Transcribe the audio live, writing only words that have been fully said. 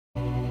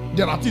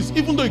There are things,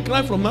 even though you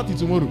cry from now till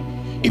tomorrow,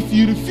 if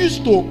you refuse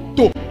to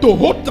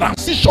hold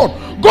transition,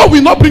 God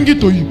will not bring it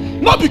to you.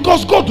 Not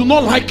because God do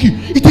not like you.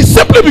 It is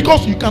simply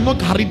because you cannot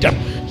carry them.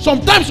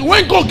 Sometimes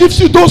when God gives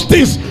you those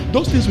things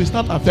will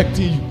start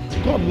affecting you.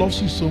 God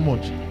loves you so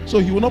much, so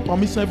He will not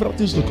permit several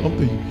things to come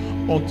to you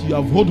until you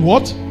have hold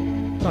what?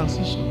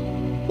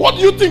 Transition. What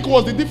do you think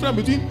was the difference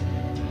between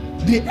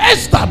the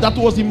Esther that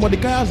was in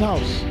Mordecai's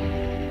house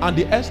and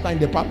the Esther in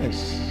the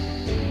palace?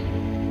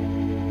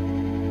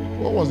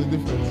 What was the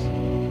difference?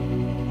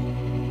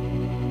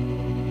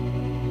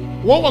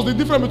 What was the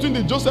difference between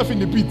the Joseph in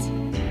the pit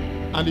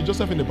and the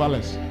Joseph in the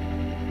palace?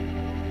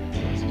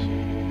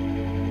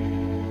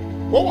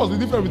 What was the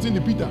difference between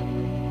the Peter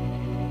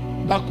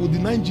that could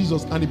deny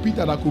Jesus and the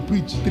Peter that could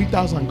preach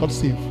 3,000 got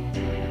saved?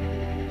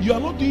 You are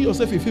not doing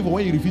yourself a favor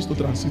when you refuse to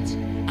transit.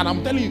 And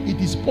I'm telling you,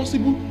 it is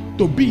possible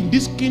to be in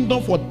this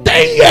kingdom for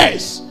 10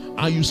 years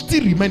and you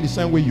still remain the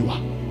same way you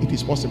are. It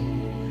is possible.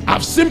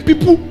 I've seen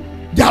people,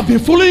 they have been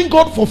following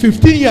God for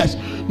 15 years.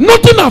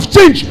 Nothing has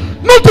changed.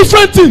 No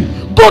different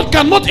thing. God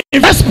cannot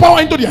invest power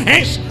into their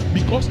hands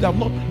because they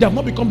have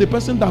not become the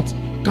person that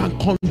can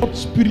conduct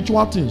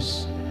spiritual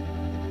things.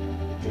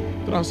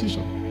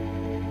 Transition.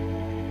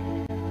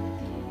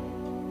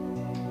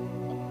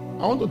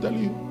 I want to tell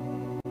you,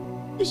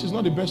 this is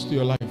not the best to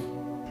your life.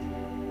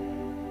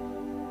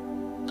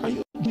 Can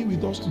you be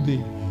with us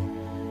today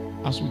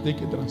as we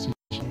take a transition?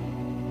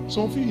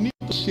 Some of you need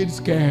to shed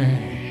scare.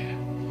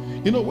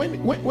 You know,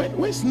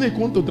 when snake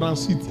want to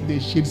transit, they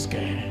shed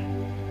scare.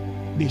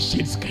 They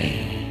shed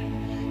scare.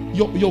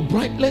 Your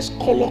brightest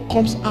color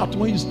comes out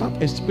when you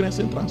start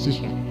experiencing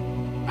transition.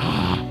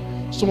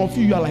 Some of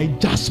you are like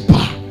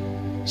Jasper.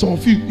 Some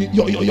of you,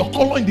 your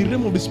color in the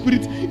realm of the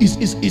spirit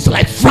is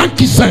like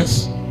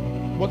frankincense.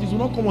 But it will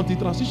not come until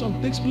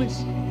transition takes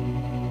place.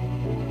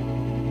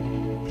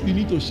 You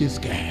need to shed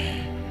scare.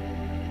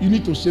 You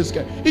need to shed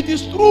scare. It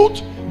is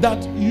truth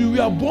that you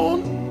were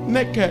born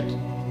naked,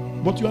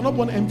 but you are not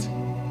born empty.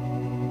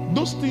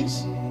 Those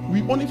things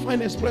we only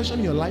find expression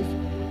in your life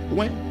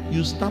when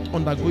you start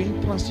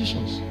undergoing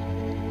transitions.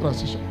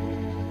 Transition.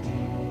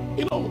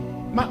 You know,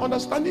 my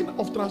understanding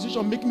of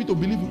transition makes me to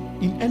believe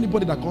in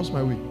anybody that comes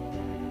my way.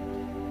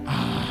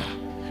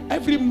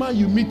 Every man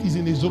you meet is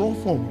in his raw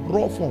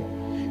form.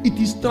 It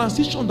is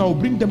transition that will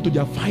bring them to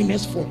their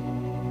finest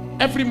form.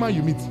 Every man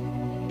you meet.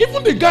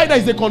 Even the guy that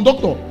is a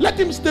conductor, let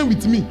him stay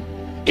with me.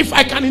 If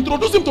I can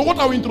introduce him to what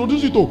I will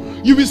introduce you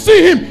to, you will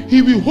see him.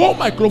 He will hold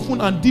microphone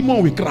and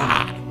demon will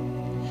cry.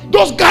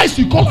 Those guys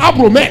you call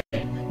Abrome.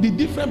 The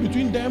difference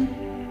between them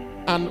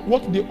and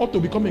what they ought to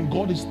become in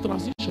God is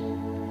transition.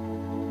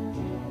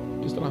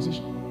 It's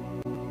transition.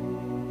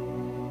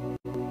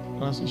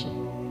 Transition.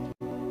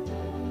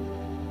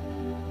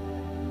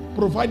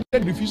 Provided you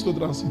refuse to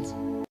transit,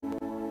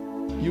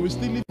 you will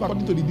still live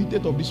according to the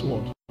dictate of this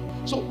world.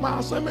 So my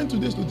assignment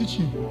today is to teach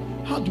you,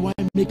 how do I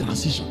make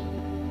transition?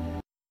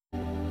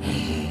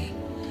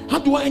 How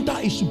do I enter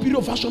a superior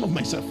version of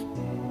myself?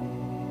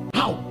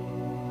 How?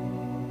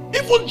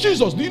 Even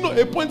Jesus, do you know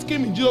a point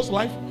came in Jesus'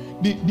 life?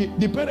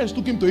 The parents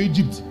took him to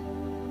Egypt.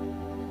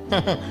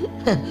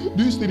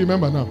 Do you still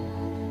remember now?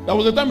 That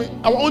was the time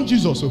our own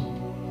Jesus. So,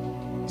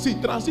 see,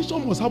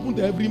 transition must happen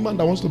to every man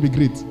that wants to be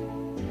great.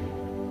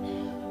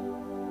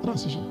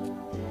 Transition.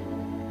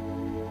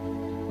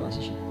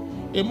 Transition.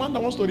 A man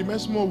that wants to remain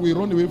small will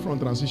run away from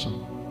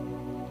transition.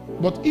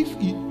 But if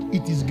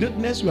it is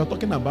greatness we are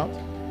talking about,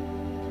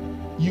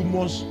 you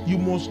must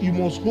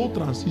hold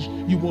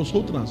transition. You must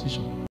hold transition.